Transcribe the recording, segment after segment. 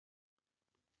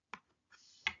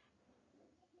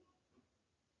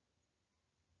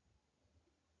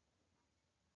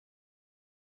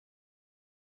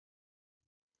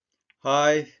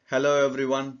Hi, hello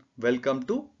everyone. Welcome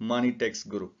to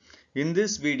ManiTexguru. In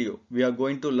this video, we are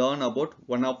going to learn about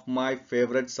one of my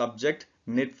favorite subject,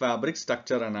 knit fabric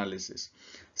structure analysis.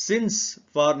 Since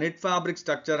for knit fabric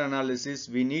structure analysis,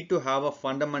 we need to have a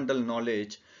fundamental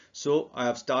knowledge. So I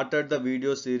have started the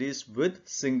video series with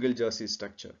single jersey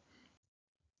structure.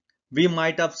 We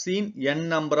might have seen n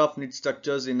number of knit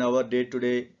structures in our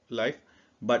day-to-day life,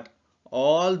 but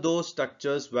all those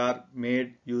structures were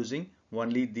made using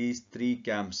only these three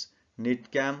cams: knit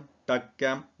cam, tuck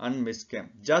cam and mist cam.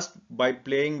 Just by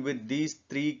playing with these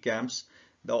three cams,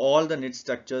 all the knit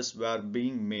structures were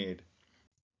being made.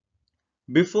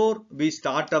 Before we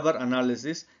start our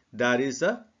analysis, there is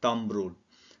a thumb rule.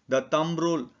 The thumb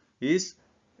rule is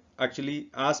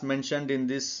actually, as mentioned in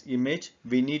this image,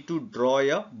 we need to draw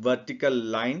a vertical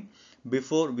line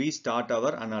before we start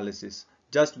our analysis.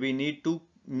 Just we need to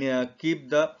keep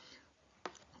the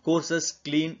courses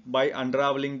clean by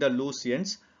unraveling the loose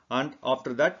ends, and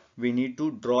after that we need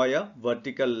to draw a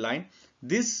vertical line.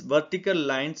 This vertical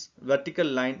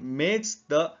line makes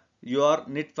the your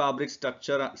knit fabric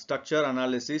structure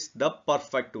analysis the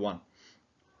perfect one.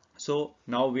 So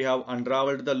now we have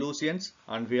unraveled the loose ends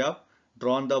and we have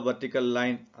drawn the vertical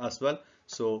line as well.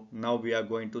 So now we are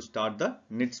going to start the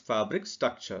knit fabric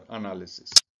structure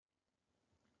analysis.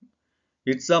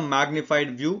 It's a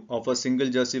magnified view of a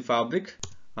single jersey fabric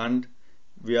and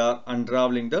we are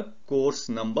unraveling the course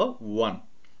number 1.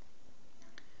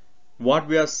 What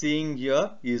we are seeing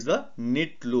here is the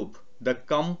knit loop. The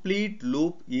complete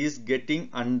loop is getting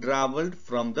unraveled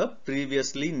from the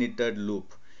previously knitted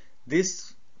loop.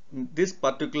 This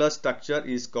particular structure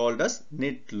is called as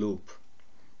knit loop.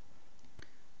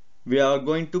 We are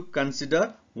going to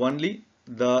consider only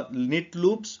the knit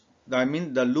loops,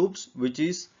 the loops which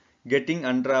is getting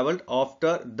unraveled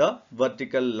after the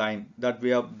vertical line that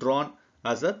we have drawn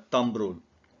as a thumb rule.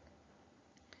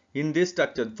 In this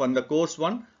structure, from the course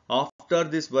 1, after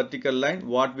this vertical line,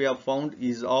 what we have found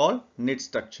is all knit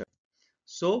structure.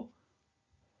 So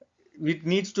it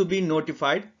needs to be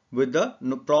notified with the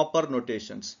proper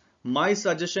notations. My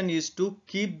suggestion is to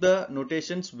keep the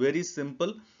notations very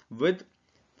simple. With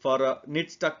for a knit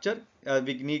structure,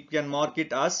 we can mark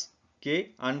it as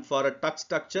K, and for a tuck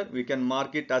structure we can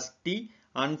mark it as T,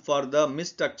 and for the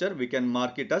mist structure we can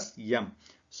mark it as M.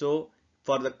 So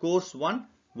for the course 1,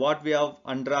 what we have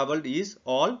unraveled is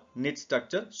all knit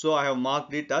structure. So I have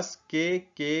marked it as K,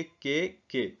 K, K,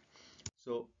 K.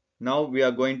 So now we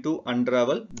are going to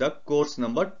unravel the course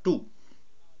number 2.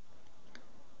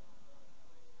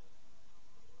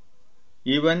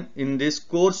 Even in this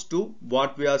course 2,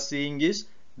 what we are seeing is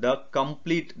the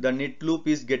knit loop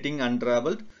is getting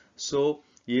unraveled. So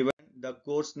even the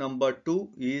course number 2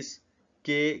 is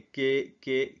K, K,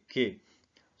 K, K.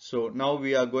 So now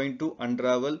we are going to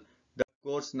unravel the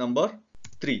course number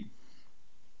 3.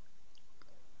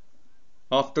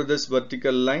 After this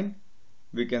vertical line,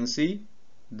 we can see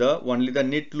only the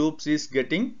knit loops is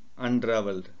getting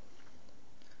unraveled.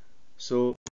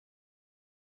 So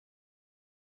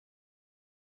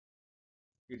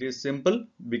it is simple.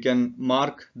 We can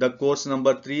mark the course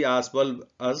number 3 as well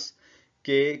as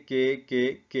K, K,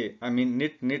 K, K. I mean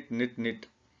knit, knit, knit, knit.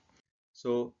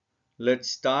 So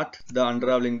let's start the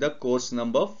unraveling the course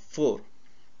number 4.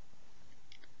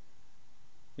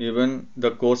 Even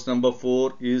the course number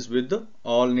 4 is with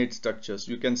all knit structures.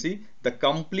 You can see the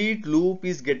complete loop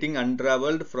is getting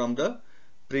unraveled from the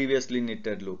previously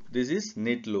knitted loop. This is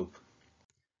knit loop.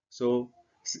 So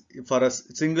for a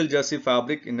single jersey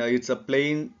fabric, it's a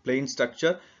plain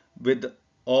structure with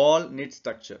all knit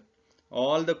structure.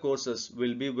 All the courses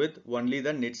will be with only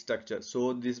the knit structure.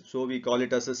 So we call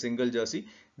it as a single jersey.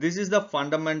 This is the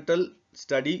fundamental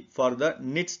study for the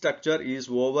knit structure is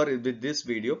over with this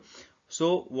video.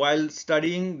 So while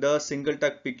studying the single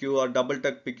tuck PQ or double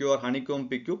tuck PQ or honeycomb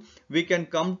PQ, we can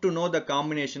come to know the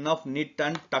combination of knit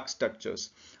and tuck structures.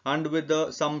 And with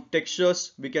some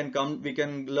textures, we can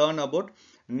learn about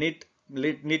knit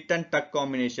and tuck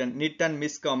combination, knit and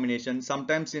mist combination.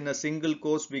 Sometimes in a single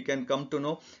course, we can come to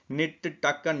know knit,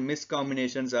 tuck and mist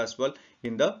combinations as well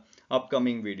in the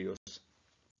upcoming videos.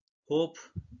 Hope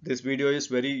this video is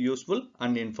very useful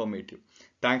and informative.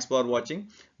 Thanks for watching.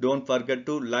 Don't forget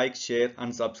to like, share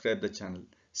and subscribe the channel.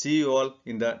 See you all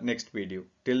in the next video.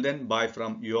 Till then, bye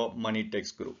from your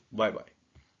ManiTexguru. Bye bye.